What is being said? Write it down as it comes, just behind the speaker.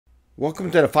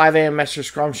Welcome to the 5 a.m. Mester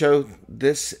Scrum Show.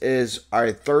 This is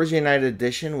our Thursday night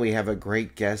edition. We have a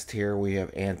great guest here. We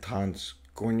have Anton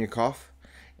Skornyakov,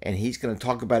 and he's going to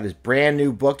talk about his brand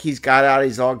new book he's got out.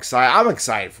 He's all excited. I'm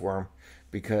excited for him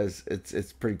because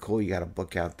it's pretty cool. You got a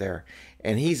book out there.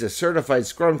 And he's a certified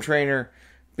Scrum Trainer,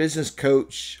 business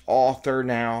coach, author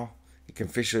now. You can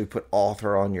officially put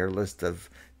author on your list of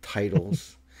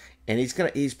titles. And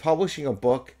he's publishing a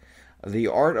book, The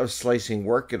Art of Slicing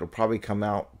Work. It'll probably come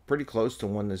out pretty close to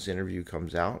when this interview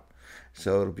comes out,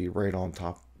 so it'll be right on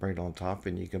top,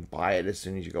 and you can buy it as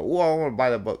soon as you go, oh, I want to buy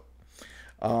the book.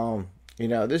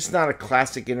 This is not a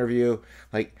classic interview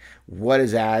like what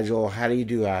is Agile, how do you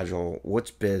do Agile,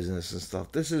 what's business and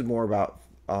stuff. This is more about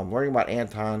learning about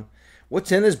Anton,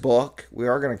 what's in his book. We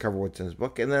are going to cover what's in his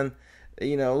book, and then a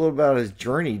little about his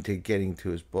journey to getting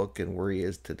to his book and where he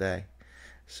is today.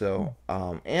 So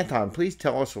Anton, please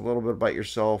tell us a little bit about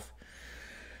yourself.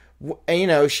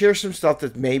 And, share some stuff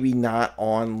that's maybe not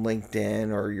on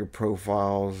LinkedIn or your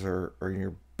profiles or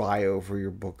your bio for your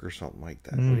book or something like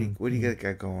that. What do you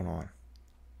got going on?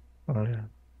 Oh yeah.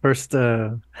 First,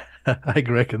 hi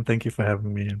Greg, and thank you for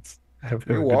having me.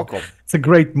 You're welcome. It's a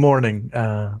great morning.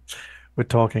 We're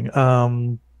talking.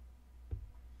 Well,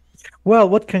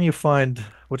 what can you find?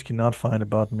 What can you not find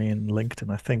about me in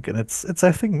LinkedIn? I think, and it's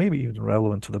I think maybe even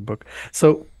relevant to the book.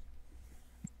 So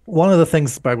one of the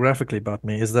things biographically about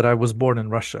me is that I was born in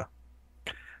Russia.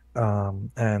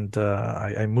 And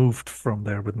I moved from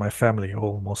there with my family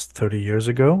almost 30 years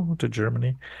ago to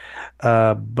Germany.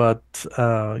 But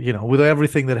with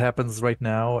everything that happens right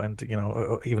now, and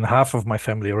even half of my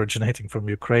family originating from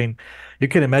Ukraine, you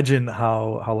can imagine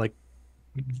how like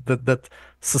that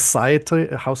society,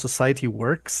 how society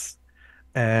works,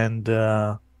 and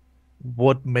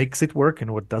what makes it work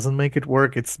and what doesn't make it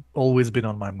work. It's always been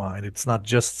on my mind. It's not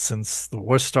just since the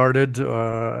war started.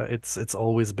 It's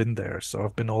always been there. So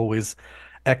I've been always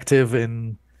active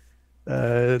in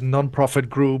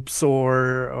non-profit groups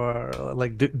or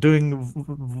like doing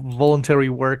voluntary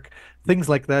work, things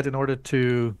like that, in order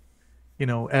to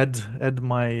add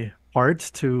my part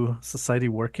to society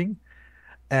working.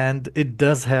 And it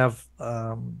does have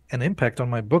an impact on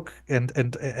my book and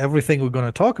everything we're going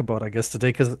to talk about, I guess,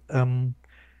 today, because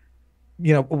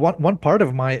one part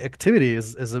of my activity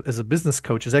is as a business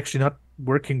coach is actually not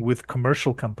working with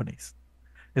commercial companies,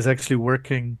 is actually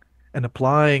working and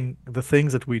applying the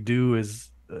things that we do as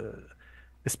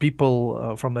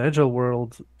people from the agile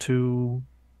world to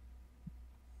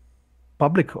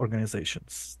public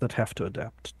organizations that have to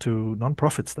adapt, to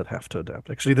nonprofits that have to adapt.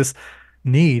 Actually, this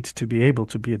need to be able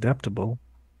to be adaptable,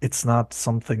 it's not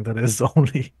something that is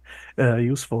only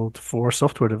useful for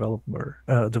software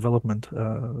development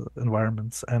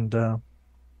environments. And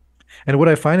what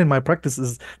I find in my practice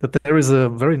is that there is a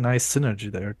very nice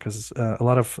synergy there, because a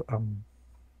lot of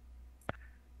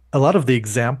the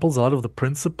examples, a lot of the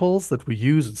principles that we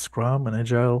use in Scrum and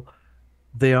Agile,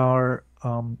 they are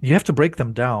you have to break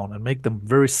them down and make them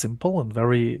very simple and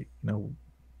very uh,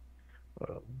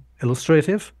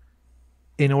 illustrative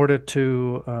in order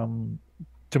to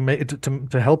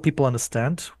help people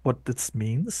understand what this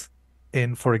means.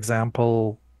 In, for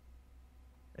example,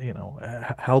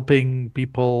 helping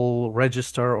people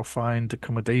register or find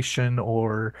accommodation,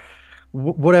 or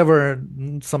whatever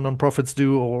some nonprofits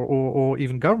do, or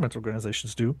even government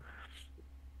organizations do.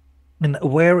 And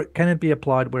where can it be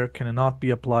applied? Where can it not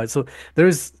be applied? So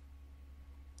there's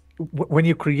when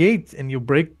you create and you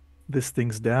break these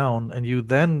things down, and you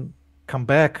then come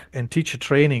back and teach a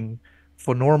training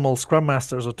for normal Scrum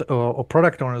Masters or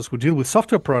product owners who deal with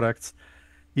software products,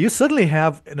 you suddenly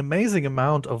have an amazing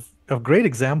amount of great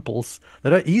examples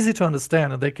that are easy to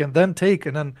understand, and they can then take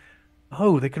and then,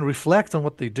 oh, they can reflect on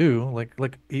what they do.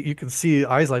 Like you can see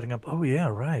eyes lighting up. Oh yeah,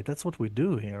 right. That's what we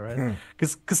do here, right? Hmm.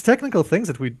 Because technical things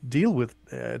that we deal with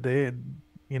day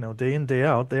in day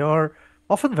out, they are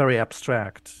often very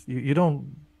abstract. You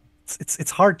don't.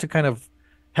 It's hard to kind of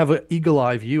have an eagle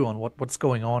eye view on what's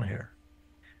going on here,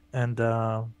 and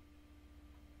uh,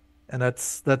 and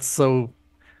that's so.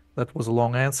 That was a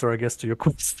long answer, I guess, to your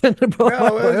question about my No,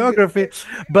 it was good. biography.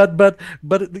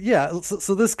 But yeah,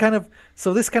 so this kind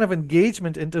of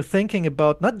engagement into thinking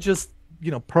about not just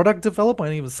product development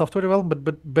and even software development,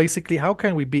 but basically how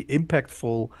can we be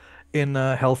impactful in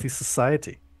a healthy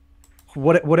society?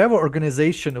 Whatever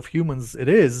organization of humans it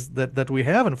is that we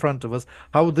have in front of us,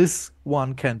 how this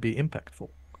one can be impactful.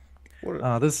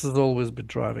 What, This has always been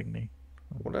driving me.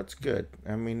 well, that's good.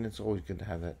 I mean, it's always good to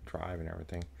have that drive and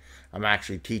everything. I'm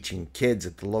actually teaching kids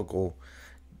at the local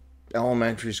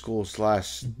elementary school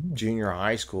slash Mhm. junior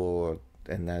high school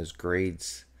and those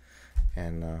grades.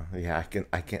 And yeah,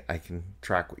 I can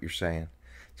track what you're saying.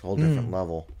 It's a whole different Mm.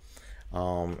 level.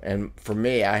 And for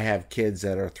me, I have kids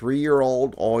that are 3-year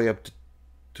old all the way up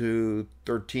to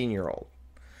 13-year old.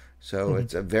 So Mhm.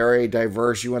 it's a very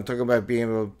diverse. You want to talk about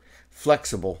being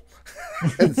flexible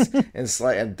and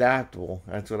slightly adaptable.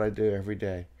 That's what I do every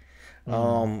day,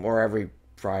 Mm. or every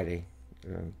Friday,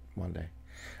 Monday.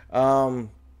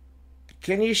 Um,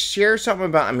 can you share something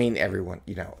about? I mean, everyone,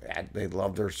 they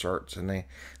love their certs and they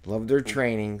love their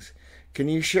trainings. Can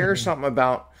you share Mhm. something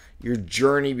about your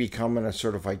journey becoming a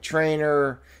certified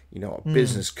trainer, a Mm.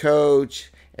 business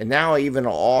coach, and now even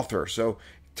an author? So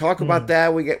talk about Mm.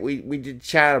 that. We did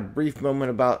chat a brief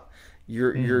moment about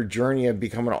your Mm. journey of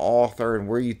becoming an author and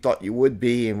where you thought you would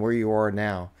be and where you are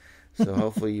now. So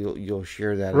hopefully you'll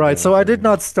share that Right. again So with I did everyone.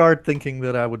 not start thinking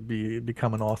that I would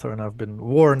become an author, and I've been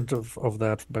warned of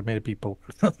that by many people.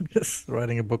 Yes,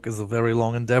 writing a book is a very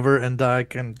long endeavor, and I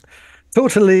can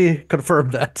totally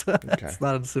confirm that. Okay. It's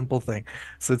not a simple thing.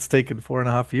 So it's taken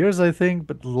 4.5 years, I think,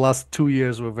 but the last 2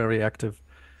 years were very active.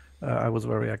 I was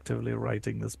very actively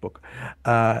writing this book,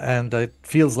 and it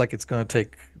feels like it's going to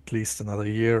take at least another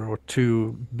year or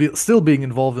two, still being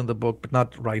involved in the book, but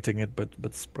not writing it,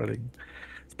 but spreading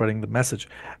the message.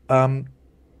 Um,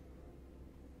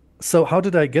 so how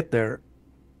did I get there?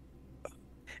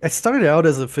 I started out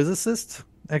as a physicist.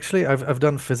 Actually, I've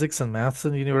done physics and maths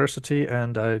in university,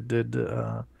 and I did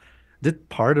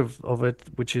part of it,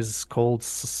 which is called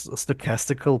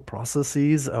stochastical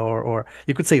processes, or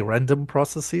you could say random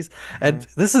processes. Hmm. And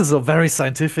this is a very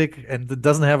scientific, and it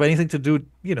doesn't have anything to do,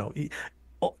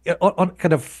 on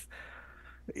kind of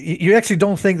you actually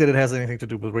don't think that it has anything to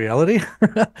do with reality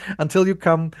until you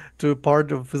come to a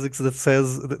part of physics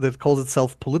that calls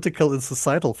itself political and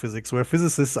societal physics, where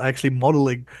physicists are actually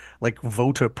modeling like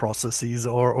voter processes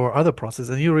or other processes,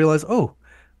 and you realize, oh,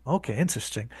 okay,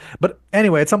 interesting. But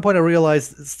anyway, at some point I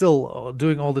realized still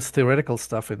doing all this theoretical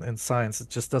stuff in science, it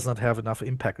just does not have enough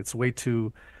impact. It's way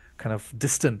too kind of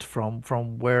distant from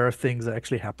where things are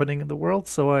actually happening in the world.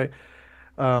 So I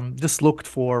just looked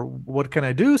for what can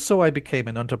I do. So I became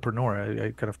an entrepreneur.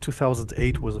 I kind of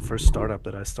 2008 was the first startup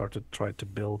that I started tried to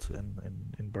build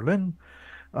in Berlin.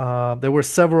 There were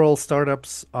several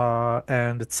startups,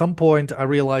 and at some point I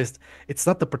realized it's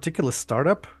not the particular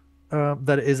startup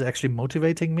that is actually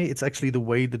motivating me. It's actually the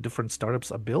way the different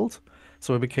startups are built.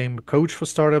 So I became a coach for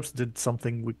startups, did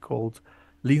something we called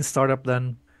lean startup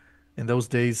then. In those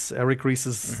days, Eric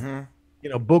Ries's Hmm.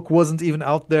 book wasn't even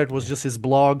out there. It was Yeah. just his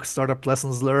blog, Startup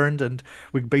Lessons Learned, and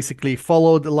we basically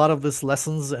followed a lot of these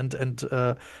lessons and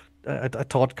I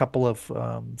taught a couple of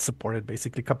supported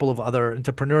basically a couple of other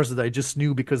entrepreneurs that I just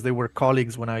knew because they were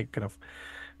colleagues when I kind of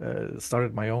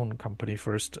started my own company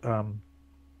first.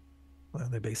 And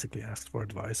they basically asked for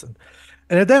advice, and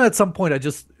then at some point I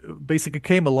just basically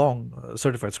came along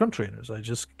certified Scrum trainers. I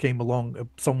just came along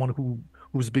someone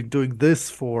who's been doing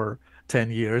this for 10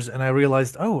 years, and I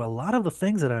realized, oh, a lot of the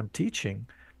things that I'm teaching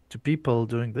to people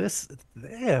doing this,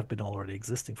 they have been already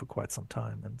existing for quite some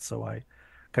time, and so I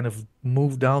kind of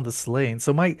moved down this lane.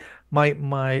 So my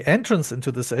entrance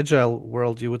into this agile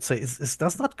world, you would say, is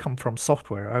does not come from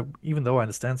software. Even though I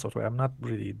understand software, I'm not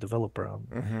really a developer. I'm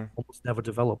Hmm. almost never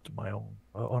developed my own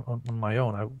on my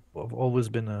own. I've always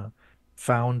been a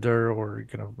founder or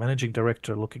kind of managing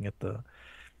director, looking at the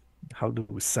how do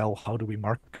we sell, how do we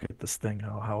market this thing,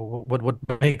 what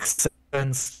makes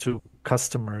sense to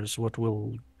customers, what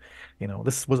will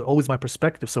this was always my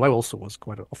perspective. So I also was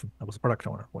quite often I was a product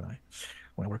owner when I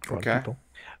worked for other Okay. people,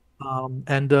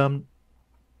 and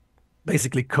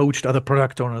basically coached other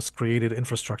product owners, created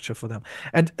infrastructure for them,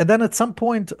 and then at some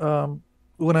point,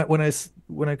 when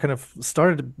I kind of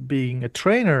started being a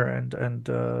trainer and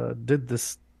did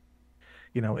this,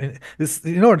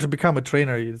 in order to become a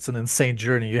trainer, it's an insane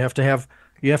journey. You have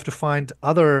to find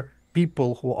other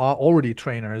people who are already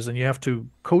trainers, and you have to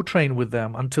co-train with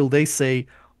them until they say,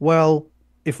 well,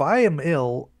 if I am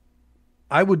ill,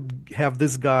 I would have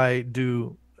this guy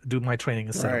do my training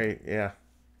instead of me. Right. Yeah.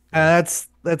 And Yeah.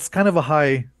 that's kind of a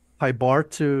high bar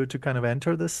to kind of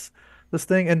enter this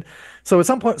thing. And so at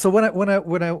some point, so when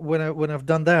I've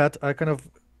done that, I kind of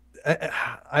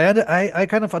I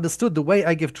kind of understood the way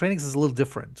I give trainings is a little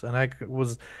different, and I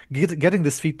was getting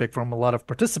this feedback from a lot of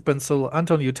participants. So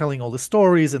Anton, you're telling all the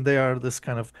stories, and they are this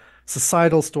kind of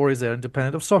societal stories. They're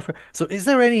independent of software. So is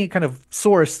there any kind of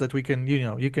source that we can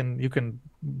you can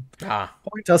Ah.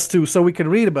 point us to so we can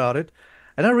read about it?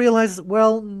 And I realized,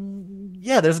 well,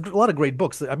 yeah, there's a lot of great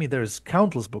books. I mean, there's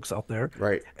countless books out there,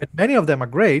 Right. and many of them are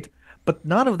great, but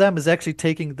none of them is actually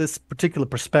taking this particular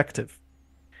perspective.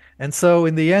 And so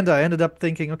in the end, I ended up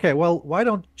thinking, okay, well, why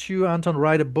don't you, Anton,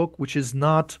 write a book which is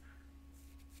not,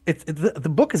 the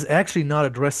book is actually not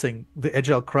addressing the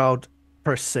agile crowd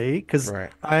per se, because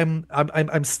Right.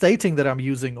 I'm stating that I'm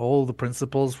using all the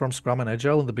principles from Scrum and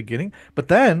Agile in the beginning, but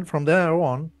then from there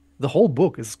on, the whole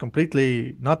book is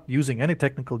completely not using any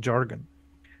technical jargon.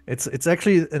 It's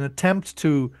actually an attempt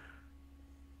to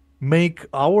make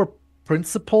our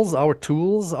principles, our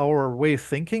tools, our way of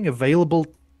thinking available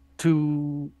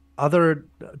to other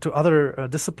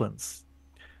disciplines.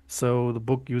 So the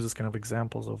book uses kind of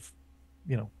examples of,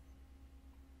 you know.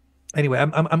 Anyway,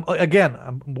 I'm again,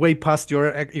 I'm way past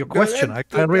your No, question. I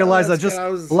no, realize I that's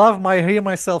good. just love my hear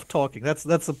myself talking. That's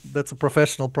a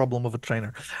professional problem of a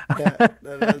trainer.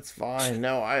 That's fine.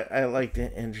 No, I like the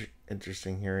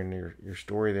interesting hearing your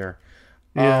story there.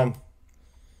 Yeah. Um,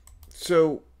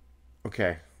 so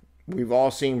okay, we've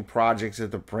all seen projects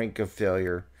at the brink of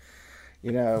failure.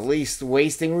 You know, at least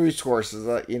wasting resources.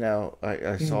 You know,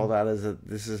 I saw Mm. that as a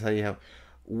this is how you have.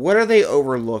 What are they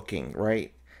overlooking?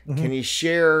 Right? Can Mhm. you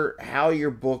share how your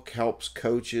book helps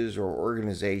coaches or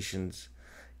organizations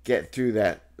get through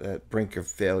that brink of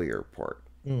failure part?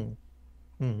 Mm.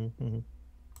 Mhm. Mhm.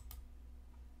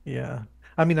 Yeah.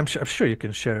 I mean, I'm sure you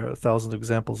can share 1,000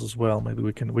 examples as well. Maybe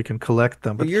we can collect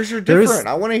them. Well, But yours are there different. is,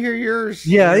 I want to hear yours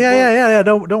in yeah, your yeah, yeah, book. yeah, yeah.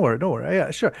 Don't worry, don't worry. Yeah,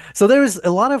 sure. So there is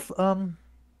a lot of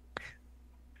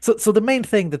so the main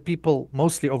thing that people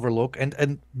mostly overlook,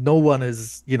 and no one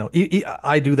is,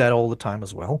 I do that all the time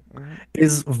as well, Mhm.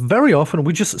 is very often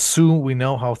we just assume we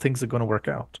know how things are going to work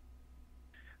out.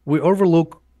 We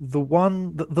overlook the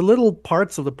little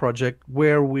parts of the project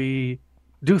where we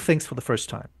do things for the first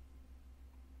time.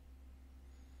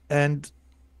 And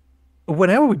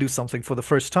whenever we do something for the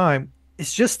first time,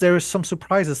 it's just there is some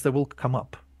surprises that will come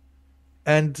up.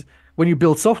 And when you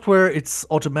build software, it's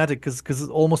automatic because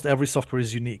almost every software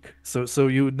is unique. So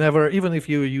you never, even if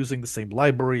you're using the same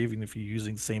library, even if you're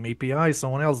using the same API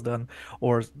someone else done,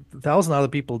 or 1,000 other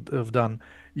people have done,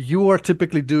 you are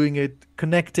typically doing it,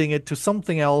 connecting it to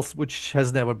something else which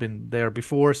has never been there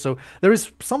before. So there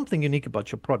is something unique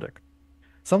about your product,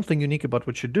 something unique about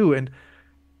what you do, and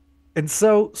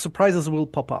so surprises will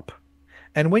pop up.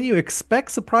 And when you expect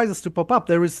surprises to pop up,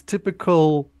 there is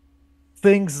typical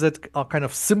things that are kind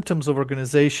of symptoms of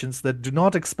organizations that do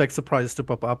not expect surprises to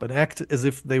pop up and act as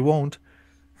if they won't,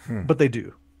 Hmm. but they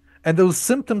do. And those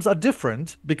symptoms are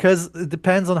different because it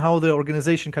depends on how the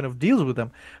organization kind of deals with them.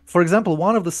 For example,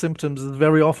 one of the symptoms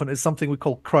very often is something we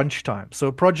call crunch time. So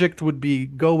a project would be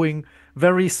going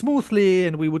very smoothly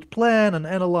and we would plan and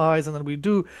analyze and then we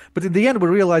do. But in the end, we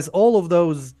realize all of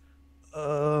those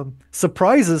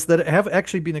surprises that have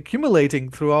actually been accumulating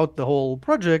throughout the whole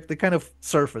project, they kind of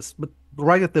surface, but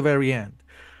right at the very end.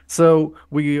 So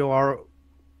we're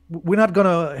not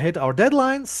gonna hit our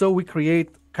deadlines, so we create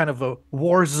kind of a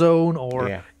war zone or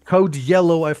Yeah. code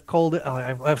yellow. I've called it.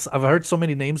 I've heard so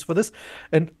many names for this,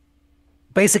 and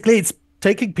basically it's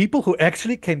taking people who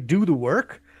actually can do the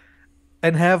work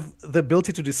and have the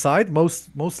ability to decide,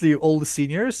 mostly all the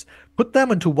seniors, put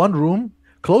them into one room,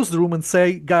 close the room and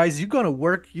say, guys, you're gonna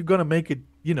work, you're gonna make it,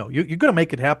 you're gonna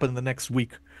make it happen in the next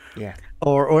week. Yeah.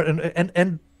 Or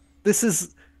and this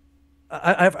is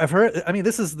I've heard, I mean,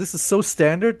 this is so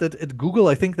standard that at Google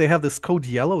I think they have this code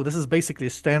yellow. This is basically a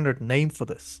standard name for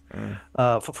this,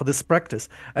 Mm. for this practice.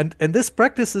 And this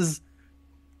practice is,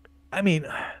 I mean,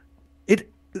 it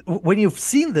when you've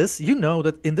seen this, you know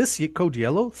that in this code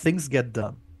yellow things get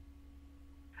done.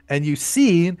 And you've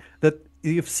seen that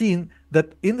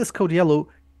in this code yellow,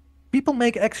 people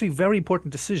make actually very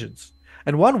important decisions.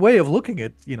 And one way of looking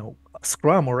at,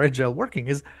 Scrum or Agile working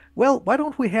is, well, why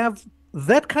don't we have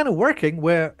that kind of working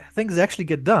where things actually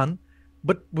get done,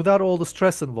 but without all the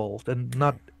stress involved and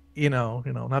not,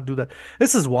 not do that.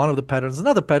 This is one of the patterns.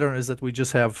 Another pattern is that we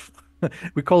just have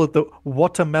we call it the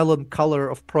watermelon color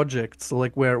of projects. So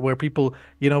like where people,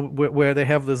 where they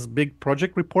have this big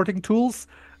project reporting tools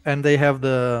and they have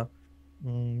the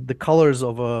colors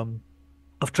of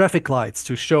traffic lights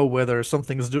to show whether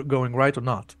something is going right or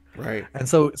not. Right. And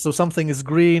so something is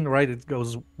green, right? It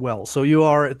goes well. So you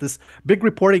are at this big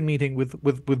reporting meeting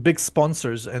with big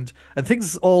sponsors, and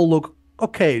things all look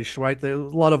okay, right? A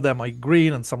lot of them are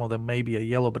green, and some of them maybe are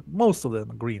yellow, but most of them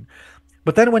are green.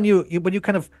 But then when you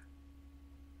kind of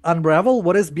unravel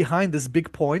what is behind this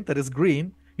big point that is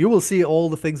green, you will see all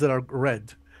the things that are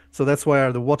red. So that's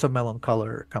where the watermelon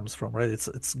color comes from, right?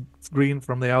 It's green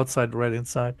from the outside, red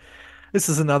inside. This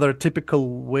is another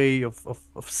typical way of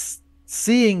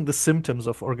seeing the symptoms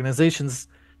of organizations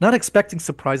not expecting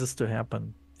surprises to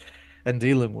happen and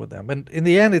dealing with them. And in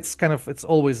the end, it's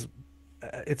always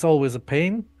a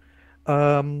pain,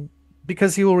 um,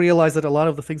 because you will realize that a lot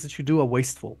of the things that you do are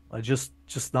wasteful. Are just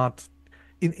not.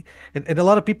 In, and a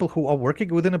lot of people who are working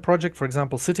within a project, for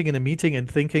example, sitting in a meeting and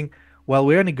thinking, while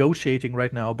we're negotiating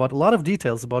right now about a lot of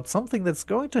details about something that's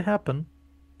going to happen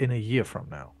in a year from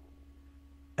now.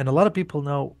 And a lot of people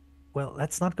know, well,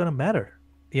 that's not going to matter.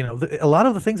 A lot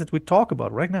of the things that we talk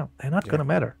about right now, they're not going Yeah. to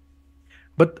matter.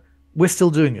 But we're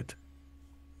still doing it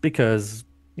because,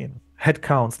 head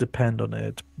counts depend on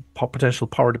it, potential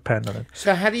power depend on it.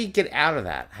 So how do you get out of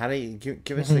that? How do you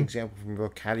give us an Mhm. example from your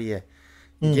book? How do you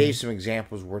gave Mm. some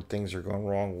examples where things are going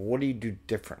wrong. What do you do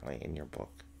differently in your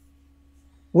book?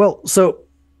 Well, so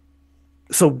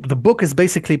the book is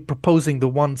basically proposing the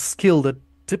one skill that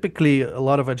typically a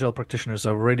lot of agile practitioners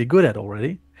are really good at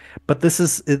already. But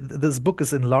this book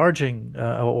is enlarging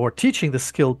or teaching the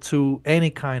skill to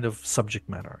any kind of subject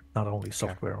matter, not only Okay.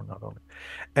 software or not only.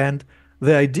 And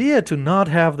the idea to not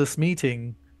have this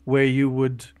meeting where you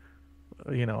would,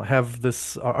 have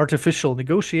this artificial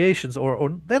negotiations,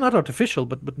 or they're not artificial,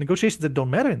 but negotiations that don't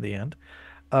matter in the end,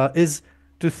 is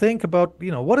to think about,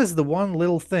 what is the one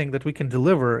little thing that we can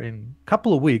deliver in a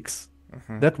couple of weeks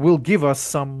Mm-hmm. that will give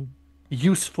us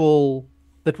useful,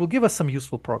 some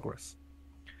useful progress.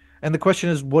 And the question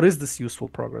is, what is this useful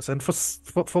progress? And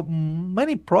for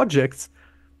many projects,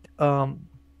 um,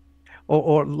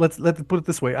 or let's put it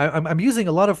this way, I'm using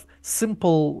a lot of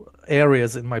simple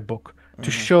areas in my book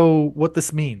to Mm-hmm. show what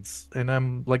this means. And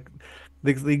I'm like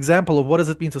the example of what does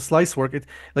it mean to slice work. It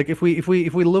like if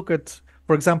we look at,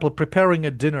 for example, preparing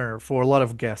a dinner for a lot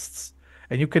of guests,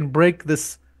 and you can break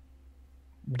this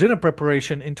dinner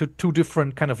preparation into two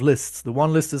different kind of lists. The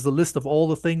one list is the list of all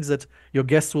the things that your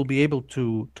guests will be able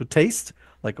to taste,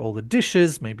 like all the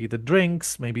dishes, maybe the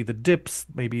drinks, maybe the dips,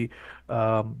 maybe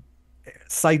um,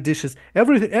 side dishes,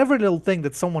 every little thing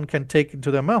that someone can take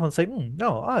into their mouth and say,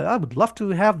 no, I would love to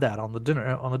have that on the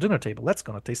dinner table. That's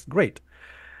gonna taste great.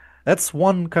 That's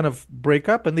one kind of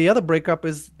breakup, and the other breakup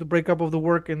is the breakup of the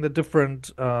work in the different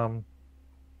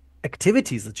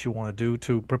activities that you want to do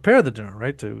to prepare the dinner,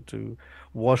 right? To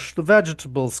wash the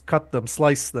vegetables, cut them,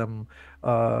 slice them,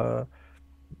 uh,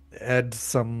 add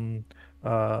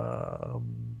uh,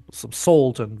 some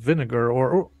salt and vinegar,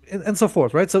 or and so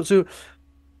forth, right? So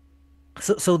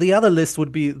the other list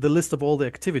would be the list of all the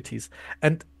activities.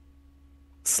 And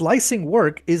slicing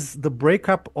work is the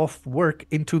breakup of work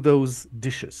into those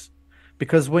dishes.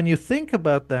 Because when you think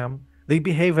about them, they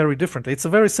behave very differently. It's a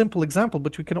very simple example,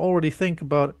 but you can already think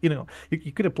about,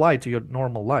 you could apply it to your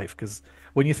normal life. Because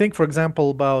when you think, for example,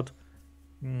 about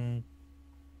mm,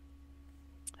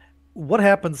 what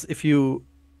happens if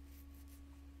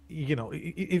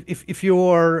if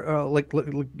you're like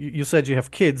you said you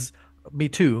have kids, me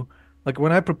too. Like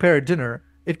when I prepare dinner,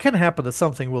 it can happen that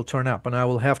something will turn up and I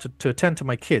will have to attend to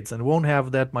my kids and won't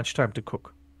have that much time to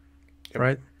cook, Yep.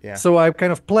 right? Yeah. So I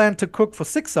kind of planned to cook for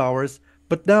 6 hours,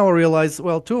 but now I realize,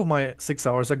 well, two of my 6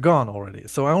 hours are gone already.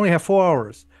 So I only have 4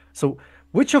 hours. So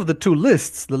which of the two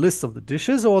lists, the list of the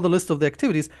dishes or the list of the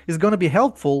activities, is going to be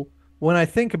helpful when I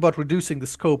think about reducing the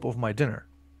scope of my dinner?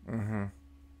 Mm-hmm.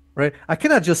 Right? I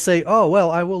cannot just say, oh,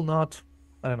 well, I will not,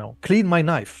 I don't know, clean my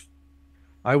knife.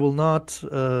 I will not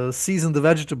season the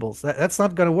vegetables. That's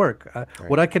not going to work. Right.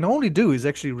 What I can only do is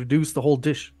actually reduce the whole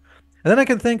dish. And then I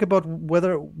can think about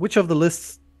which of the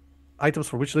lists, items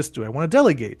for which list do I want to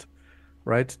delegate,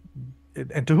 right?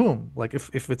 And to whom? Like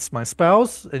if it's my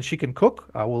spouse and she can cook,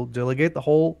 I will delegate the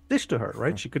whole dish to her,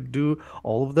 right? She could do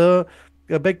all of the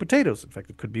baked potatoes. In fact,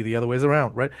 it could be the other ways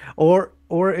around, right? Or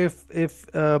if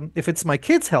it's my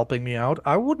kids helping me out,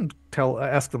 I wouldn't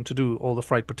ask them to do all the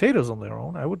fried potatoes on their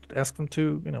own. I would ask them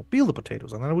to, peel the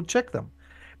potatoes, and then I would check them.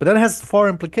 But that has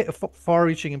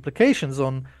far-reaching implications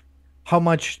on how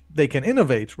much they can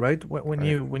innovate, right? When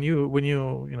Right.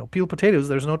 you peel potatoes,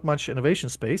 there's not much innovation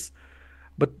space.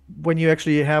 But when you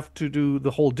actually have to do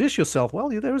the whole dish yourself, well,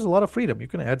 there's a lot of freedom. You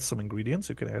can add some ingredients,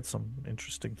 you can add some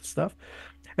interesting stuff.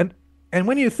 And and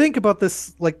when you think about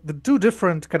this, like the two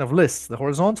different kind of lists, the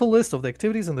horizontal list of the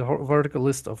activities and the vertical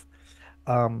list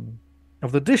um,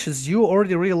 of the dishes, you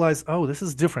already realize, oh, this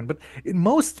is different. But in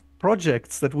most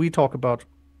projects that we talk about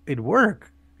in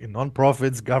work, in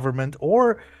nonprofits, government,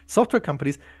 or software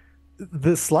companies,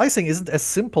 the slicing isn't as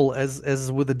simple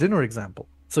as with the dinner example.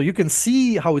 So you can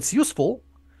see how it's useful,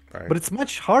 Right. but it's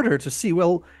much harder to see,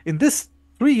 well, in this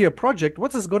 3-year project,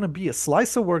 what is going to be a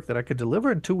slice of work that I could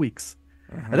deliver in 2 weeks?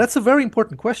 And Mm-hmm. that's a very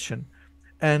important question.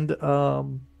 And there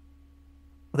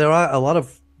are a lot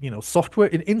of, software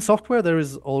in software, there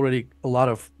is already a lot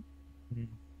of mm,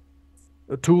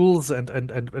 tools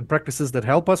and practices that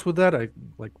help us with that.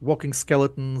 Like walking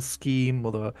skeleton scheme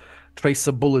or the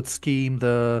tracer bullet scheme,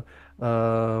 the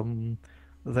um,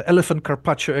 the elephant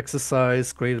carpaccio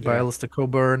exercise created by Yeah. Alistair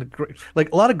Coburn,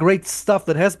 like a lot of great stuff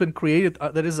that has been created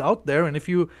that is out there. And if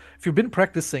you've been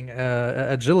practicing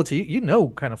agility, you know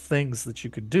kind of things that you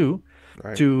could do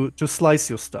Right. to slice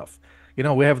your stuff.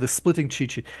 We have the splitting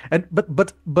cheat sheet. And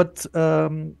but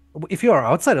if you are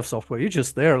outside of software, you're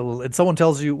just there, and someone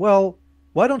tells you, well,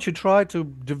 why don't you try to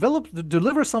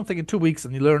deliver something in 2 weeks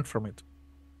and you learn from it?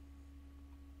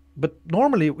 But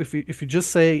normally, if you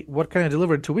just say what can I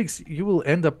deliver in 2 weeks, you will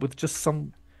end up with just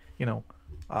some, you know,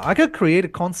 I could create a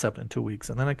concept in 2 weeks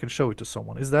and then I can show it to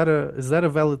someone. Is that a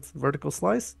valid vertical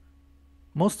slice?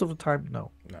 Most of the time,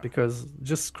 no, No. because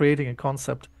just creating a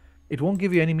concept, it won't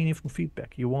give you any meaningful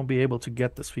feedback. You won't be able to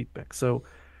get this feedback. So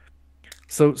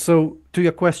to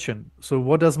your question, so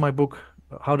what does my book,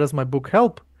 how does my book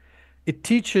help? It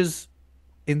teaches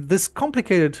in this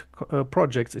complicated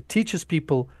projects, it teaches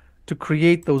people to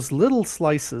create those little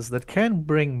slices that can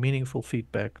bring meaningful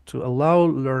feedback to allow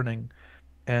learning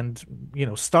and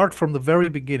start from the very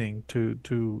beginning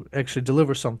to actually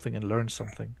deliver something and learn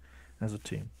something as a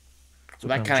team. Well, So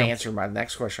that kind of kind of jump. answered my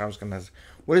next question. I was going to ask,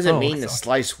 what does it Oh, mean to excellent.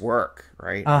 slice work,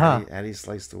 right? Uh-huh. How do you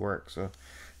slice the work? So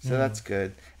Mm-hmm. that's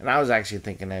good. And I was actually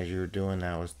thinking as you were doing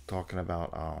that, I was talking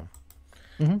about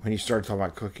Mm-hmm. when you started talking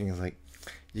about cooking, it's like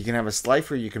you can have a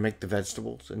slicer, you can make the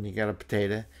vegetables, and you got a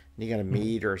potato, and you got a Mm-hmm.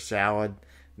 meat or a salad.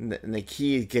 And the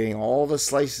key is getting all the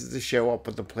slices to show up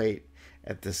on the plate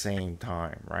at the same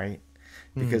time, right?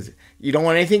 Mm-hmm. Because you don't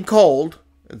want anything cold.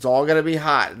 It's all got to be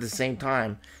hot at the same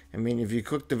time. I mean, if you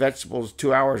cook the vegetables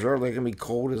 2 hours early, they're going to be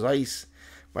cold as ice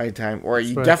by the time. Or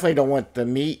That's you right. definitely don't want the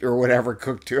meat or whatever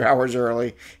cooked 2 hours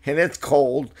early and it's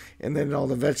cold, and then all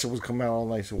the vegetables come out all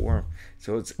nice and warm.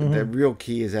 So it's the Mm-hmm. real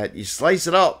key is that you slice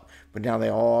it up, but now they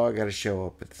all got to show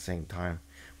up at the same time,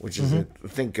 which is Mm-hmm. I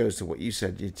think goes to what you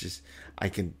said. You just I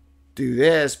can do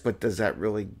this, but does that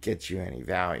really get you any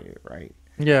value, right?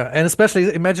 Yeah, and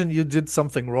especially imagine you did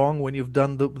something wrong when you've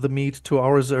done the meat 2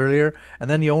 hours earlier, and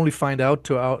then you only find out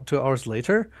 2 hours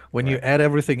later when you Right. add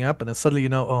everything up, and then suddenly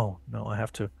oh no, I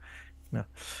have to. No,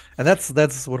 and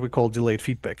that's what we call delayed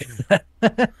feedback.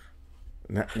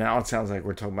 Now it sounds like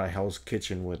we're talking about Hell's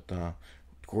Kitchen with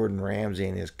Gordon Ramsay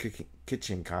and his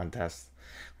kitchen contest.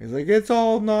 He's like, it's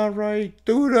all not right.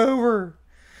 Do it over.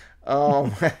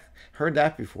 Um, heard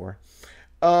that before.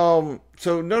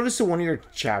 So notice in one of your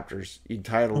chapters you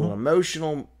titled Hmm.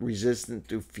 "Emotional Resistance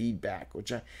to Feedback,"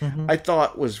 which I, Hmm. I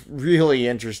thought was really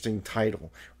interesting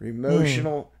title.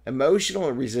 Mm.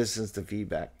 Emotional resistance to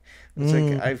feedback. It's like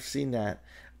Mm. I've seen that.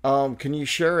 Can you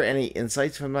share any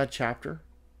insights from that chapter?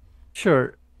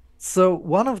 Sure. So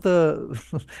one of the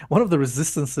one of the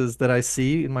resistances that I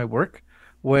see in my work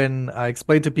when I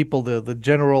explain to people the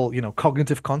general,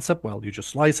 cognitive concept, well, you just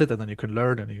slice it and then you can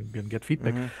learn and you can get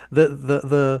feedback. Mm-hmm.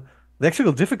 The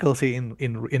actual difficulty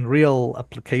in real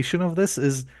application of this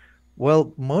is,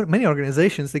 well, mo many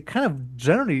organizations they kind of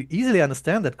generally easily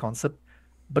understand that concept,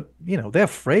 but they're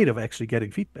afraid of actually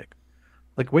getting feedback.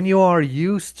 Like when you are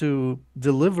used to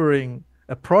delivering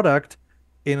a product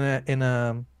in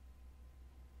a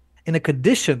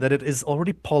condition that it is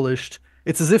already polished.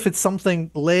 It's as if it's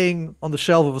something laying on the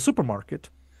shelf of a supermarket.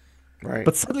 Right.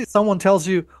 But suddenly someone tells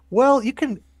you, well, you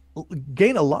can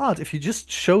gain a lot if you just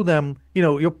show them,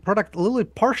 your product literally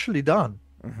partially done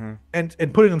Mm-hmm.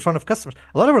 and put it in front of customers.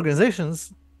 A lot of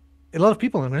organizations, a lot of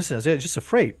people in organizations, they're just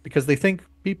afraid because they think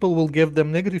people will give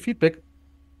them negative feedback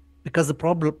because the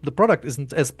product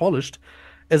isn't as polished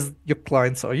as your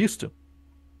clients are used to.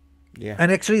 Yeah.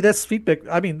 And actually, that's feedback.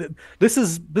 I mean, this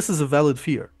is a valid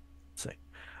fear, say.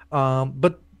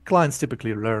 But clients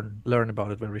typically learn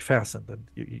about it very fast, and then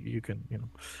you can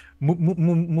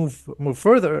move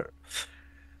further.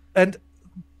 And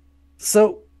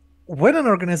so when an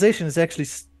organization is actually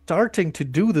starting to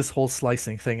do this whole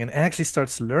slicing thing and actually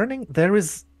starts learning, there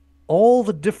is all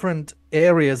the different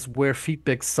areas where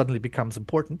feedback suddenly becomes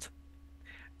important.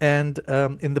 And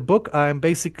in the book, I'm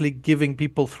basically giving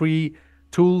people three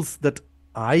tools that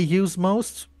I use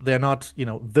most. They're not,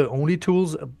 the only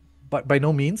tools by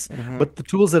no means, Mm-hmm. but the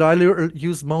tools that I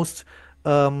use most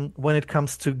when it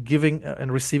comes to giving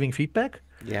and receiving feedback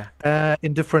Yeah.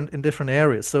 in different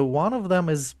areas. So one of them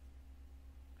is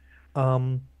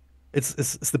um,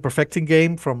 it's the perfecting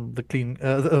game from the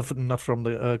not from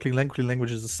the clean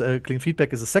languages. Clean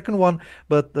feedback is the second one,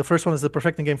 but the first one is the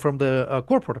perfecting game from the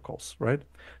core protocols, right?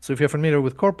 So if you're familiar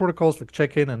with core protocols like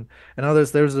check-in and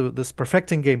others, there's this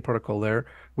perfecting game protocol there,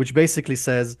 which basically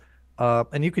says,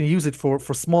 and you can use it for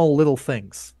small little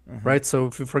things, Mm-hmm. right? So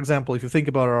if for example, if you think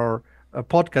about our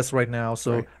podcast right now,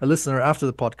 so Right. a listener after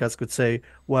the podcast could say,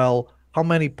 well, how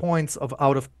many points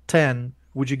out of 10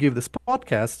 would you give this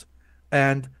podcast?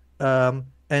 And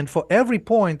And for every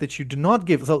point that you do not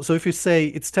give, so if you say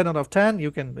it's 10 out of 10,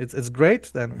 it's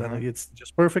great, then Mm-hmm. it's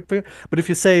just perfect for you. But if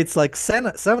you say it's like 7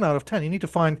 out of 10, you need to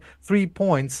find 3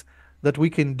 points that we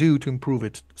can do to improve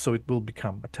it so it will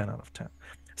become a 10 out of 10.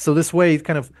 So this way,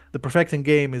 kind of the perfecting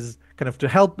game is kind of to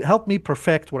help me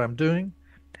perfect what I'm doing,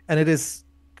 and it is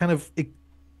kind of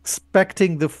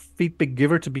expecting the feedback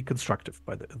giver to be constructive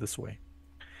this way.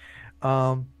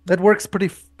 That works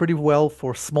pretty well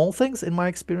for small things in my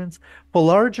experience. For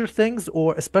larger things,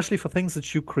 or especially for things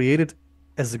that you created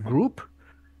as a Mm-hmm. group,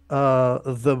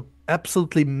 the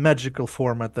absolutely magical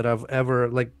format that I've ever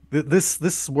like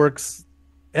this works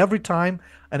every time,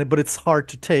 but it's hard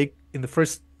to take in the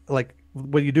first, like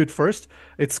when you do it first.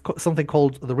 It's something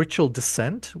called the ritual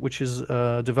descent, which is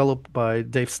developed by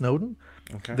Dave Snowden,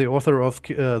 Okay. the author of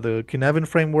the Kinevin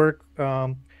framework.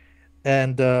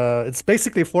 And it's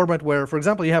basically a format where, for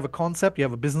example, you have a concept, you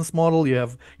have a business model, you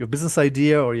have your business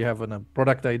idea, or you have a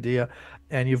product idea,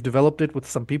 and you've developed it with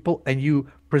some people, and you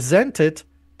present it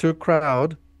to a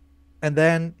crowd, and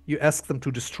then you ask them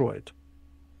to destroy it.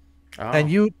 And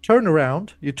Oh. you turn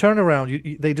around,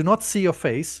 they do not see your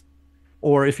face,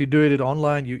 or if you do it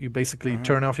online, you basically Mm-hmm.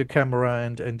 turn off your camera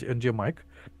and your mic,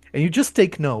 and you just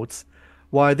take notes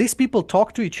while these people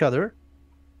talk to each other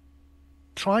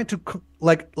trying to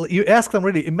like you ask them,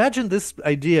 really imagine this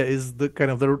idea is the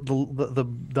kind of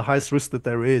the highest risk that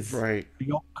there is Right. to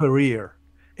your career.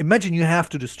 Imagine you have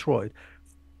to destroy it.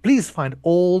 Please find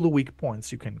all the weak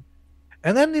points you can,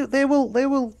 and then they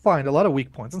will find a lot of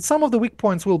weak points, and some of the weak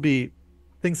points will be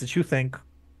things that you think,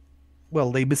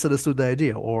 well, they misunderstood the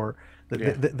idea, or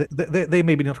Yeah. they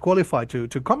may be not qualified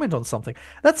to comment on something.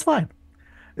 That's fine.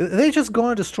 They're just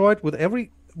going to destroy it with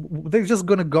they're just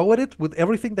going to go at it with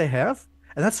everything they have.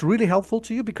 And that's really helpful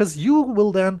to you because you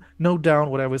will then note down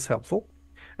whatever is helpful.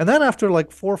 And then after like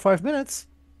 4 or 5 minutes,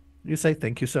 you say,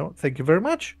 thank you very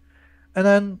much. And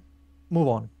then move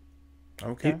on.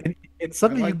 Okay. And I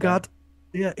suddenly you like that. got,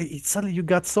 yeah, suddenly you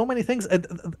got so many things. And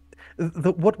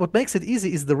what makes it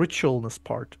easy is the ritualness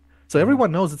part. So Mm-hmm.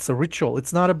 everyone knows it's a ritual.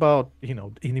 It's not about,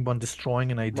 anyone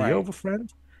destroying an idea Right. of a friend.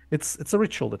 It's a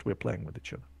ritual that we're playing with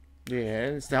each other. Yeah,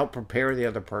 and it's to help prepare the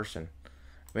other person.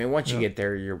 I mean, once you Yeah. get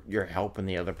there, you're helping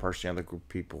the other person, the other group of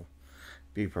people,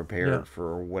 be Yeah. prepared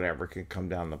for whatever can come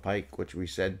down the pike. Which we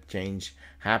said, change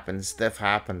happens, stuff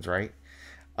happens, right?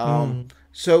 Um, Mm.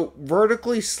 so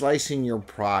vertically slicing your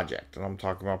project, and I'm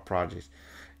talking about projects.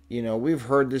 We've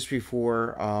heard this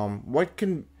before. What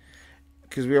can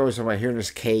because we always talk about hearing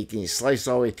this cake and you slice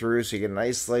all the way through, so you get a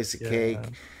nice slice of Yeah. cake.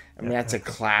 I mean, Yeah. that's a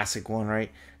classic one,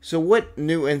 right? So, what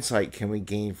new insight can we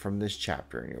gain from this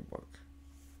chapter in your book?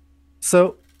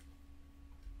 So,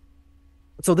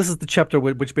 so this is the chapter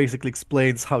which basically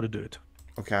explains how to do it,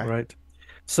 Okay. right?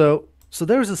 So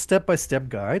there is a step-by-step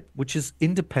guide which is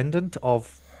independent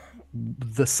of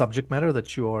the subject matter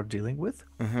that you are dealing with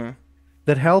Mm-hmm.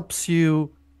 that helps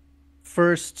you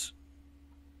first,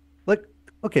 like,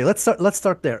 okay, let's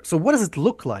start there. So what does it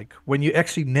look like when you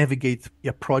actually navigate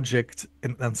a project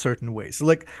in certain ways? So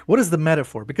like, what is the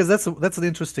metaphor? Because that's an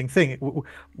interesting thing.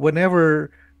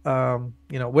 Whenever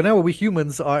whenever we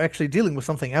humans are actually dealing with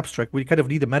something abstract, we kind of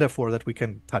need a metaphor that we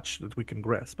can touch, that we can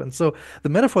grasp. And so the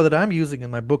metaphor that I'm using in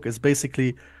my book is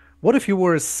basically, what if you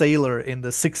were a sailor in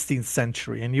the 16th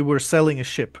century and you were sailing a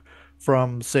ship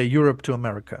from, say, Europe to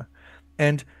America?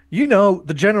 And you know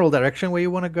the general direction where you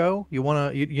want to go. You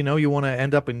want to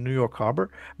end up in New York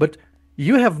Harbor, but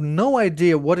you have no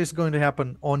idea what is going to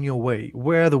happen on your way,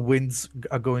 where the winds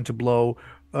are going to blow,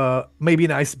 maybe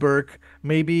an iceberg,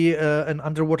 maybe an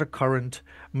underwater current,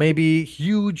 maybe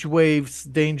huge waves,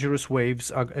 dangerous waves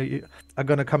are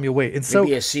going to come your way. And Maybe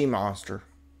so a sea monster.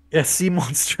 a sea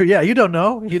monster. Yeah, you don't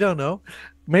know. You don't know.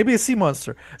 Maybe a sea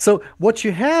monster. So what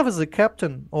you have as a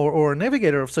captain or a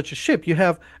navigator of such a ship, you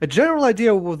have a general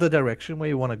idea of the direction where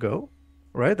you want to go,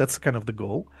 right? That's kind of the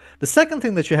goal. The second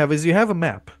thing that you have is you have a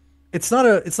map. It's not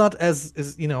as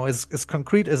as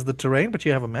concrete as the terrain, but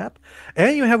you have a map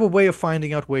and you have a way of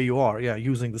finding out where you are, yeah,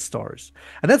 using the stars.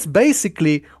 And that's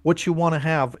basically what you want to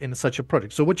have in such a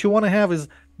project. So what you want to have is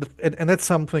and that's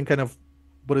something kind of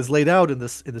what is laid out in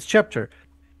this chapter.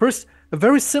 First, a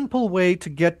very simple way to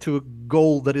get to a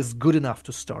goal that is good enough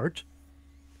to start.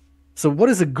 So, what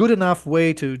is a good enough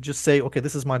way to just say, okay,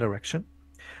 this is my direction?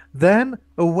 Then,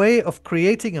 a way of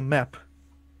creating a map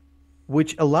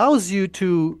which allows you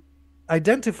to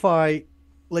identify,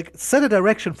 like, set a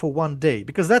direction for one day,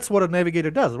 because that's what a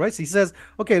navigator does, right? So he says,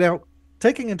 okay, now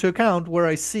taking into account where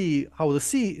I see how the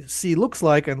sea looks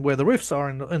like and where the rifts are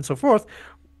and so forth,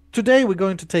 today we're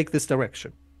going to take this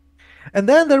direction. And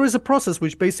then there is a process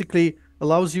which basically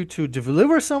allows you to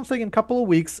deliver something in a couple of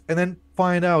weeks and then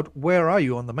find out where are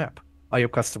you on the map. Are your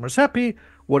customers happy?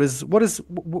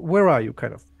 Where are you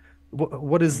kind of?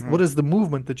 Mm-hmm. What is the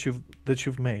movement that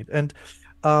you've made? And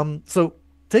so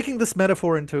taking this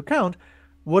metaphor into account,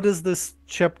 what does this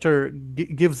chapter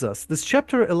gives us? This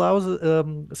chapter allows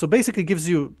so basically gives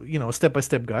you a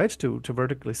step-by-step guide to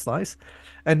vertically slice,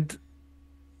 and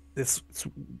it's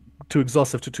too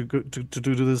exhaustive to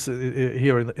do this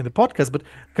here in the podcast, but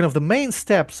kind of the main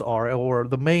steps are, or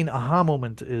the main aha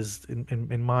moment is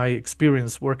in my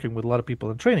experience working with a lot of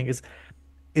people in training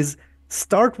is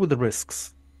start with the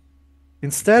risks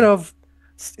instead Okay. of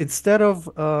instead of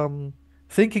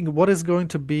thinking what is going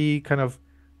to be kind of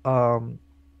um,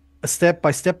 a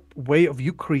step-by-step way of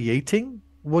you creating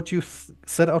what you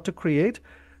set out to create.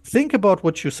 Think about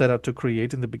what you set out to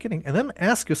create in the beginning, and then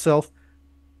ask yourself,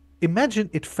 imagine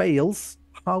it fails.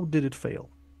 How did it fail?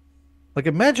 Like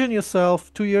imagine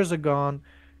yourself 2 years ago,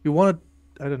 you want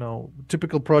to, I don't know,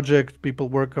 typical project people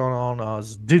work on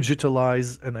as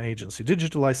digitalize an agency,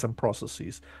 digitalize some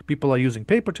processes. People are using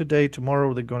paper today,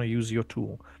 tomorrow they're going to use your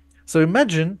tool. So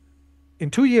imagine in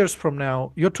 2 years from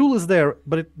now, your tool is there,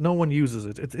 but no one uses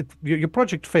it. Your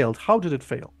project failed. How did it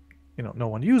fail? No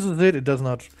one uses it. It does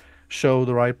not show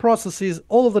the right processes,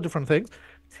 all of the different things.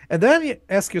 And then you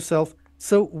ask yourself,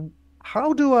 so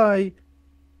how do I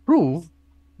prove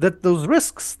that those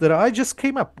risks that I just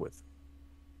came up with,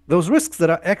 those risks that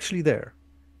are actually there,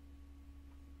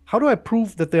 how do I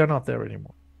prove that they are not there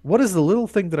anymore? What is the little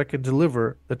thing that I can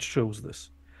deliver that shows this?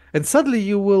 And suddenly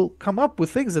you will come up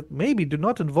with things that maybe do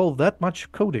not involve that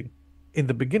much coding in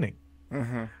the beginning,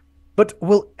 Mm-hmm. but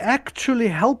will actually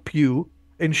help you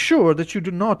ensure that you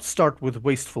do not start with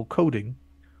wasteful coding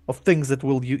of things that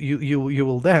you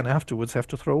will then afterwards have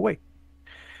to throw away.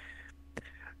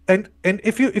 And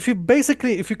if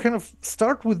you kind of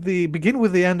start with the begin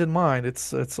with the end in mind,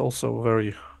 it's also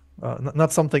very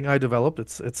not something I developed.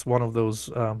 It's one of those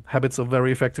habits of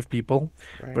very effective people,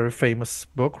 Right. very famous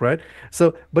book, right?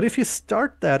 So, but if you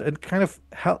start that and kind of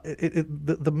how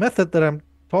the method that I'm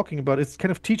talking about, it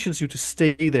kind of teaches you to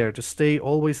stay there, to stay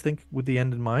always think with the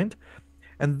end in mind,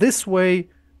 and this way,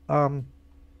 um,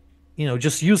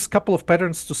 just use a couple of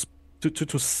patterns to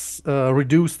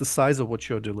reduce the size of what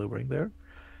you're delivering there.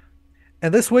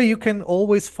 And this way you can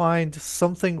always find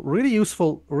something really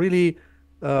useful, really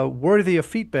worthy of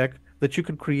feedback that you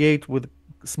can create with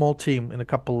a small team in a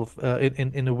couple of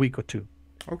in a week or two.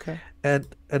 Okay. And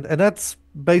that's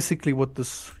basically what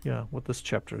this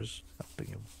chapter is helping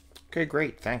you. Okay.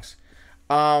 Great. Thanks.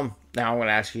 Now I'm going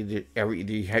to ask you.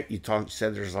 You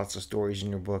said there's lots of stories in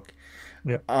your book.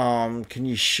 Yeah. Can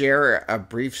you share a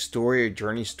brief story, a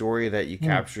journey story that you Hmm.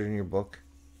 captured in your book?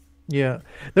 Yeah.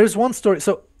 There's one story.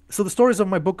 So the stories of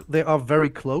my book, they are very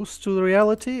close to the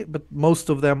reality, but most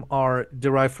of them are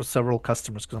derived from several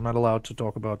customers because I'm not allowed to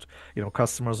talk about,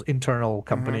 customers' internal Mm-hmm.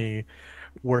 company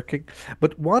working.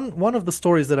 But one of the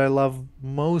stories that I love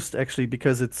most actually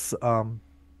because it's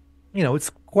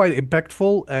quite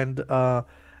impactful and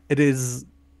it is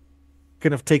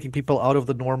kind of taking people out of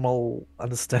the normal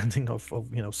understanding of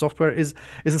software is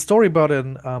a story about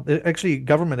an actually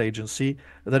government agency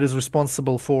that is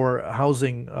responsible for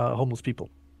housing homeless people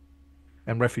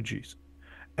and refugees.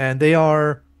 And they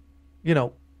are, you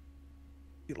know,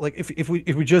 like if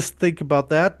we just think about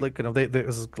that, like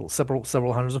there's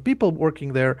several hundreds of people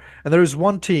working there, and there is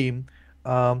one team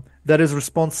that is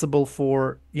responsible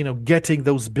for getting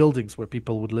those buildings where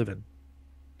people would live in.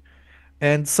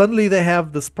 And suddenly they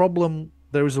have this problem.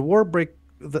 There is a war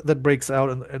that breaks out,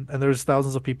 and there's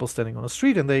thousands of people standing on the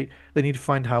street, and they need to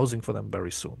find housing for them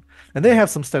very soon. And they Right. have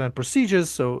some standard procedures.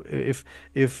 So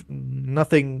if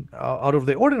nothing out of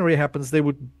the ordinary happens, they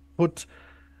would put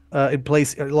in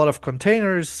place a lot of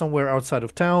containers somewhere outside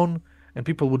of town, and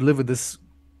people would live in this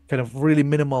kind of really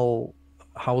minimal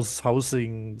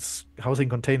housing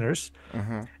containers.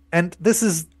 Mm-hmm. And this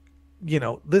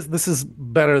is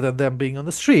better than them being on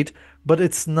the street, but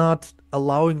it's not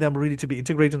allowing them really to be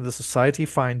integrated in the society,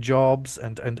 find jobs,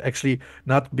 and actually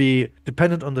not be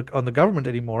dependent on the government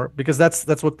anymore, because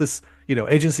that's what this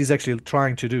agency is actually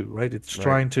trying to do, right? It's Right.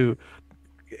 trying to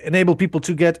enable people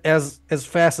to get as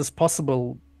fast as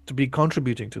possible to be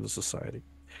contributing to the society.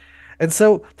 And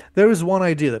so there is one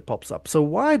idea that pops up. So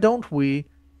why don't we,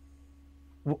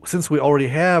 since we already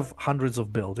have hundreds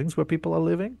of buildings where people are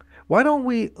living, why don't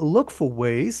we look for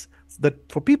ways that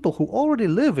for people who already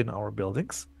live in our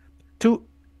buildings to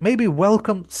maybe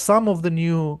welcome some of the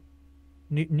new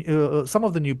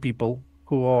people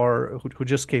who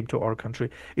just came to our country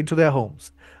into their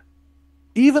homes,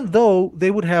 even though they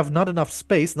would have not enough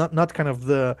space, not kind of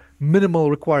the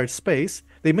minimal required space,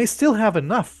 they may still have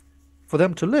enough for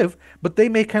them to live, but they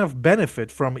may kind of benefit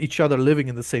from each other living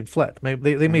in the same flat.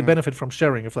 They may Hmm. benefit from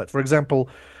sharing a flat. For example,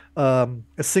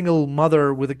 a single mother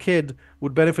with a kid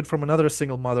would benefit from another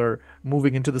single mother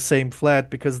moving into the same flat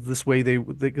because this way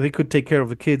they could take care of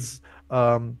the kids,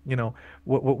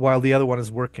 while the other one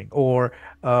is working. Or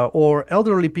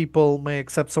elderly people may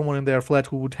accept someone in their flat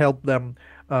who would help them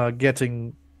getting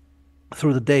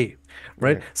through the day,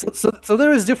 right? Yeah. So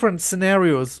there is different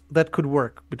scenarios that could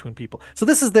work between people. So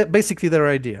this is basically their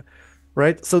idea,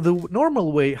 right? So the normal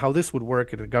way how this would work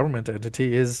in a government entity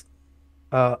is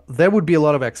there would be a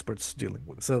lot of experts dealing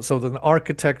with it. So the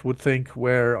architect would think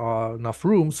where are enough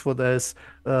rooms for this.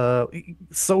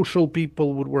 Social people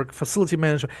would work, facility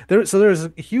management. So there's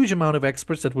a huge amount of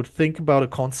experts that would think about a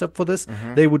concept for this.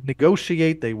 Hmm. They would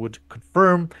negotiate, they would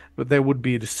confirm, but there would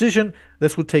be a decision.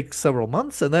 This would take several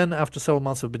months, and then after several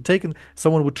months have been taken,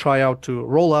 someone would try out to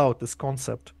roll out this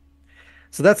concept.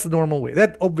 So that's the normal way.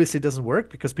 That obviously doesn't work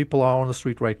because people are on the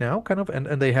street right now, kind of, and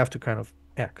they have to kind of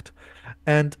act.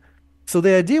 And so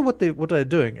the idea what they're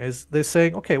doing is they're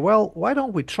saying, okay, well, why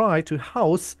don't we try to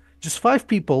house just 5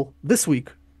 people this week,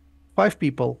 5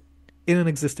 people in an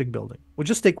existing building. We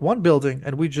just take one building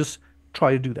and we just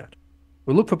try to do that.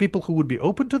 We look for people who would be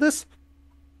open to this,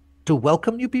 to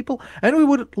welcome new people, and we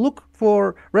would look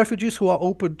for refugees who are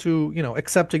open to,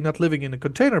 accepting not living in a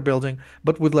container building,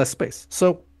 but with less space.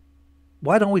 So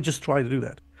why don't we just try to do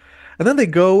that? And then they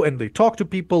go and they talk to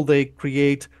people, they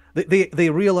create, they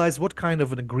realize what kind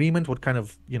of an agreement, what kind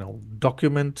of,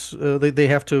 document they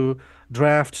have to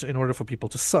draft in order for people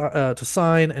to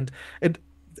sign, and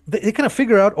they kind of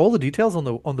figure out all the details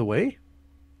on the way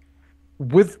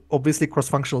with obviously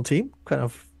cross-functional team, kind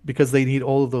of because they need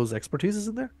all of those expertises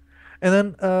in there. And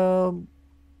then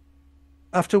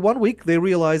after 1 week, they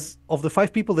realize of the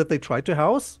 5 people that they tried to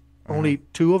house, Hmm. only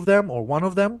two of them or one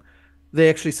of them, they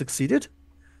actually succeeded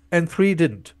and three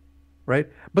didn't, right?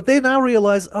 But they now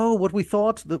realize, oh, what we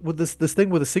thought that with this thing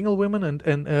with the single women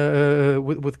and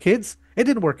with kids, it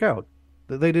didn't work out.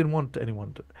 They didn't want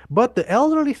anyone to. But the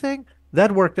elderly thing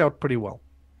that worked out pretty well.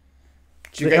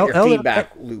 So you The got your elder,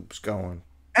 feedback loops going.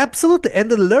 absolutely, and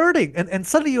the learning, and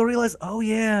suddenly you realize, oh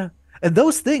yeah, and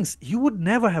those things you would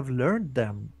never have learned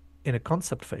them in a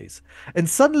concept phase, and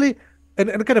suddenly, and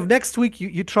kind of next week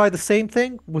you try the same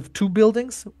thing with 2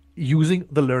 buildings using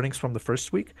the learnings from the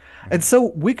first week, and Hmm.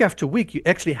 so week after week you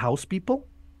actually house people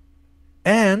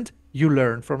and you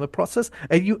learn from the process,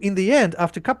 and you in the end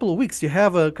after a couple of weeks you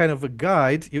have a kind of a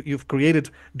guide. You've created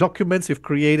documents, you've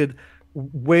created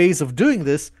ways of doing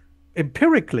this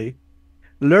empirically,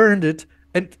 learned it,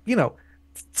 and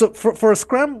so for a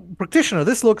Scrum practitioner,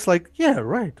 this looks like, yeah,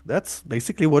 right. That's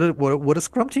basically what a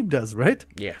Scrum team does, right?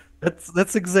 Yeah.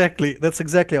 That's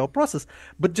exactly our process.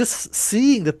 But just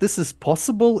seeing that this is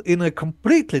possible in a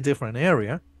completely different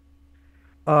area,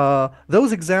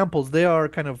 those examples, they are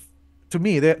kind of, to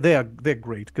me, they're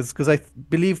great because I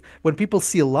believe when people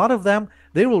see a lot of them,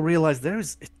 they will realize there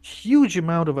is a huge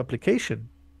amount of application,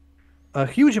 a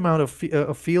huge amount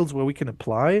of fields where we can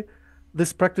apply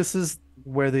these practices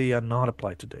where they are not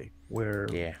applied today,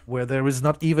 Yeah. where there is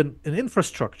not even an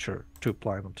infrastructure to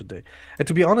apply them today. And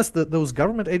to be honest, those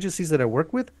government agencies that I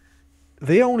work with,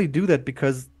 they only do that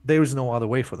because there is no other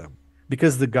way for them.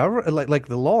 Because the government, like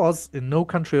the laws in no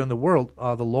country in the world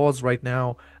are the laws right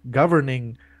now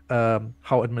governing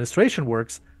how administration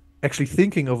works, actually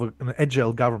thinking of an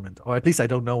agile government, or at least I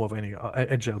don't know of any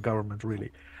agile government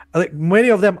really. Like many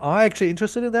of them are actually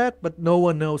interested in that, but no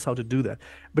one knows how to do that.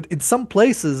 But in some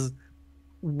places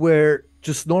where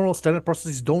just normal standard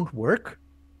processes don't work,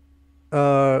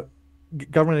 uh,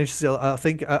 government agencies, I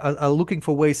think, are looking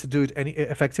for ways to do it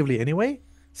effectively anyway.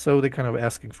 So they're kind of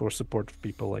asking for support of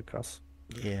people like us.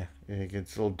 Yeah. It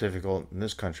gets a little difficult in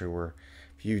this country where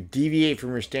if you deviate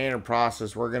from your standard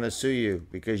process, we're going to sue you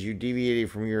because you deviated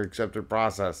from your accepted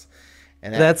process.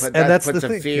 And that That's the puts a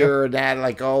thing. Yep. fear that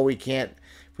like, oh, we can't,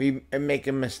 if we make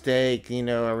a mistake,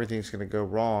 everything's going to go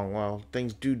wrong. Well,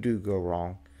 things do go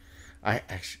wrong. I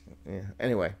actually, yeah.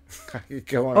 Anyway, I could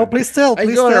go on Oh, please tell, I could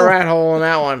please go on a tell. rat hole on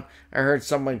that one. I heard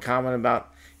someone comment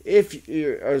about I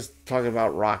was talking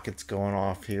about rockets going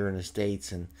off here in the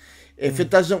States, and if it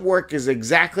Mm, doesn't work as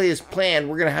exactly as planned,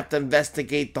 we're going to have to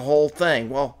investigate the whole thing.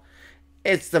 Well,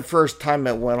 it's the first time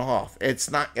it went off. It's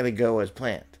not going to go as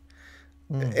planned.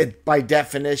 mm, It, by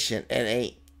definition, it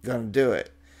ain't going to do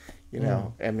it.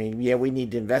 mm, I mean, yeah, we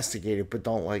need to investigate it, but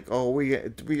don't like, oh, we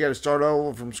got to start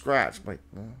over from scratch. Like,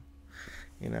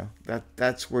 well,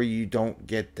 that's where you don't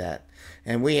get that.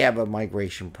 And we have a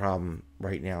migration problem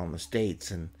right now in the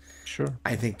States, and sure.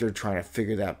 I think they're trying to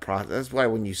figure that process. That's why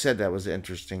when you said that was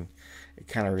interesting, it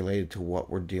kind of related to what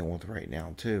we're dealing with right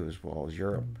now too, as well as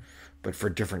Europe. Mm, but for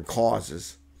different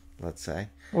causes, let's say.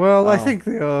 Well, I Um, think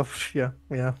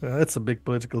it's a big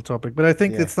political topic, but I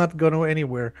think yeah, it's not going to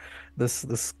anywhere.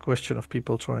 This question of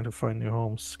people trying to find new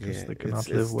homes because yeah. they It's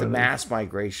cannot live it's the where they. mass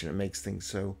migration that makes things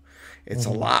so. It's a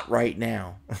Hmm. lot right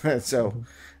now, so Hmm.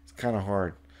 it's kind of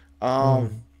hard.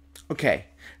 Um, Hmm. okay.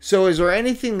 So, is there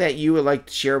anything that you would like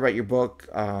to share about your book?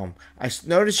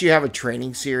 Noticed you have a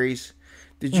training series.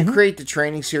 Did you Hmm. create the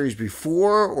training series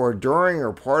before or during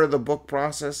or part of the book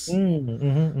process?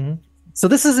 Mm-hmm. So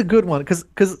this is a good one because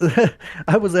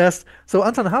I was asked. So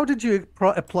Anton, how did you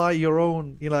apply your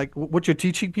own, like what you're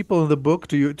teaching people in the book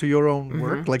to your own Mm-hmm.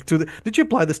 work? Like did you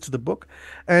apply this to the book?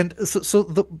 And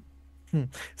hmm,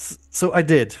 so I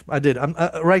did. I'm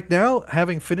right now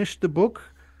having finished the book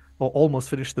or almost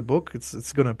finished the book.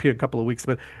 It's going to appear in a couple of weeks,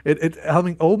 but it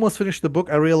having almost finished the book,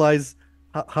 I realize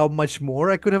how much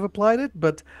more I could have applied it,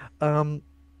 but um,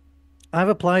 I've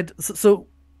applied so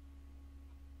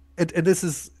and this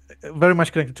is very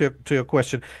much connected to your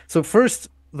question. So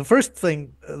the first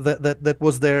thing that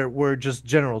was there were just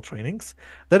general trainings.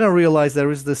 Then I realized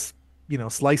there is this,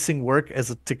 slicing work as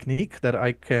a technique that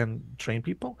I can train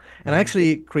people, and I Mm-hmm.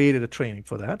 actually created a training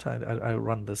for that. I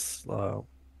run this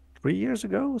 3 years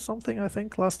ago or something. I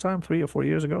think last time 3 or 4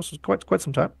 years ago, so it's quite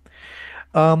some time.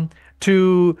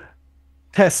 To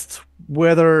test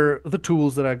whether the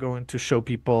tools that are going to show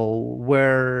people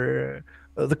where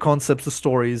the concepts, the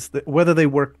stories, whether they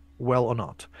work well or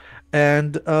not.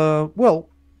 And well,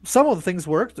 some of the things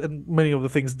worked and many of the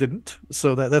things didn't.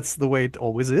 So that's the way it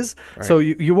always is. So Right.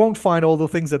 you won't find all the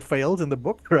things that failed in the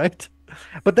book, right?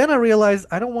 But then I realized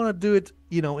I don't want to do it,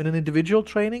 in an individual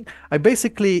training. I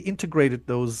basically integrated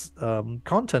those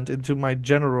content into my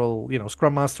general,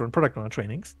 Scrum Master and Product Owner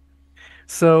trainings.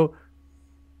 So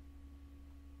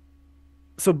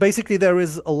so basically there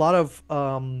is a lot of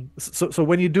so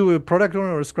when you do a product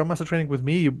owner or a scrum master training with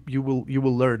me, you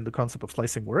will learn the concept of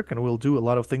slicing work, and we'll do a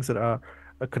lot of things that are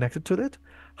connected to it.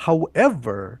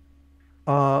 However,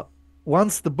 uh,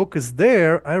 once the book is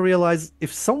there, I realize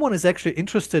if someone is actually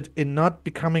interested in not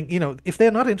becoming, if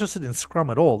they're not interested in Scrum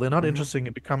at all, they're not Mm-hmm. interested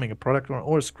in becoming a product owner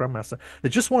or a Scrum Master, they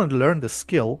just want to learn the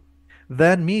skill,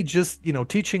 then me just,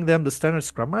 teaching them the standard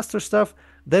Scrum Master stuff,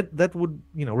 that would,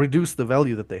 reduce the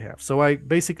value that they have. So I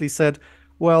basically said,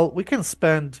 well, we can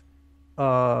spend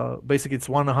basically it's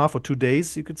 1.5 or 2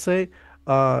 days, you could say,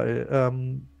 uh,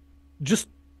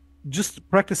 just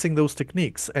practicing those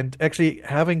techniques and actually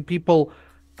having people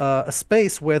a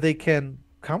space where they can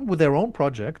come with their own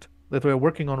project that we're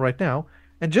working on right now,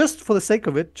 and just for the sake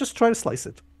of it, just try to slice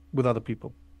it with other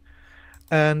people.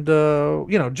 And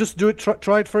just do it.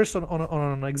 Try it first on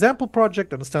an example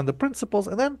project, understand the principles,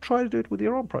 and then try to do it with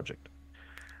your own project.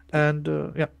 And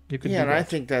yeah, you can Yeah, do and I that.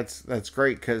 think that's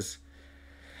great because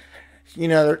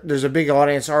there's a big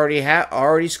audience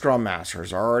already Scrum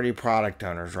Masters, already product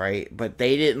owners, right? But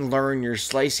they didn't learn your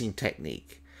slicing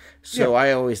technique. Yeah. So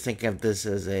I always think of this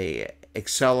as a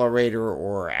accelerator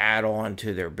or add on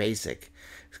to their basic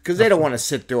because they don't want to Absolutely.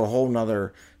 sit through a whole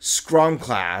nother Scrum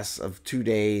class of 2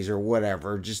 days or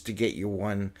whatever just to get you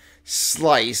one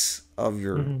slice of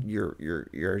Hmm.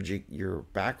 your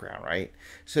background, right?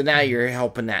 So now Hmm. you're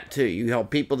helping that too. You help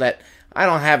people that I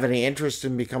don't have any interest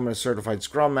in becoming a certified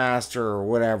Scrum Master or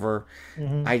whatever.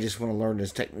 Hmm. I just want to learn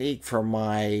this technique for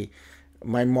my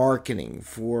marketing,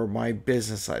 for my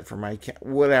business side, for my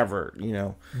whatever,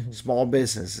 Hmm. small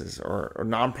businesses or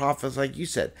nonprofits, like you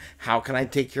said. How can I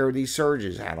take care of these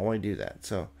surges? How do I do that?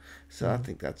 So I Hmm.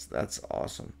 think that's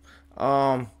awesome.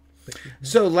 Um, Thank you. Yeah.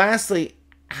 so lastly,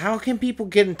 how can people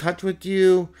get in touch with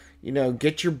you?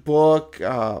 Get your book,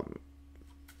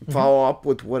 Hmm. follow up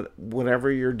with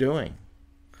whatever you're doing,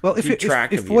 Well, if keep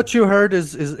track of if you. what you heard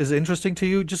is interesting to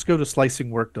you, just go to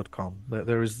slicingwork.com.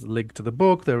 There is a link to the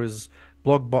book. There is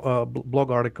blog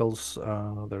articles.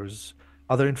 There's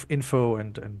other info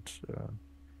and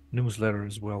newsletter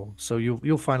as well. So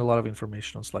you'll find a lot of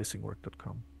information on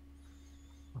slicingwork.com.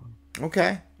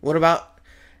 Okay. What about?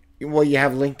 Well, you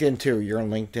have LinkedIn too. You're on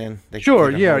LinkedIn. They can Sure,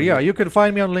 get a yeah, hold of yeah. you. You can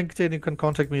find me on LinkedIn. You can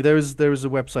contact me. There is a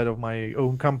website of my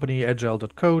own company,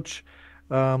 agile.coach,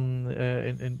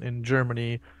 in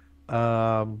Germany.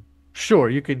 Um, sure,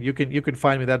 you can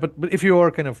find me that. But if you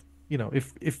are kind of,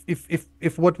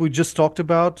 if what we just talked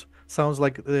about sounds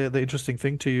like the interesting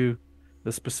thing to you,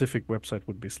 the specific website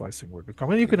would be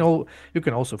slicingwork.com. And you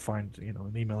can also find,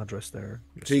 an email address there.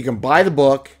 So Just you you can can buy the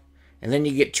book, and then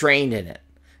you get trained in it,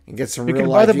 and get some you real can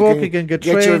buy the life. You book, you can can get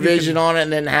get your trained, you vision can on it,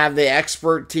 and then have the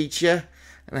expert teach you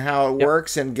and how it yep,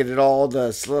 works, and get it all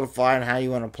to solidify and how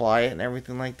you want to apply it and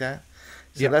everything like that.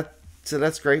 So yep. that so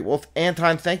that's great. Well,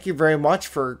 Anton, thank you very much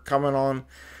for coming on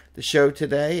the show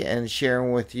today and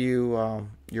sharing with you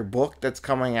your book that's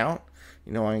coming out.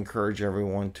 I encourage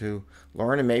everyone to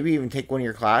learn and maybe even take one of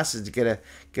your classes to get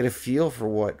a feel for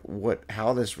what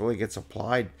how this really gets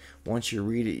applied. Once you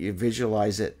read it, you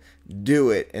visualize it, do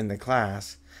it in the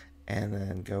class, and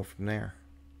then go from there.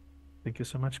 Thank you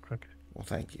so much, Craig. Well,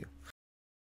 thank you.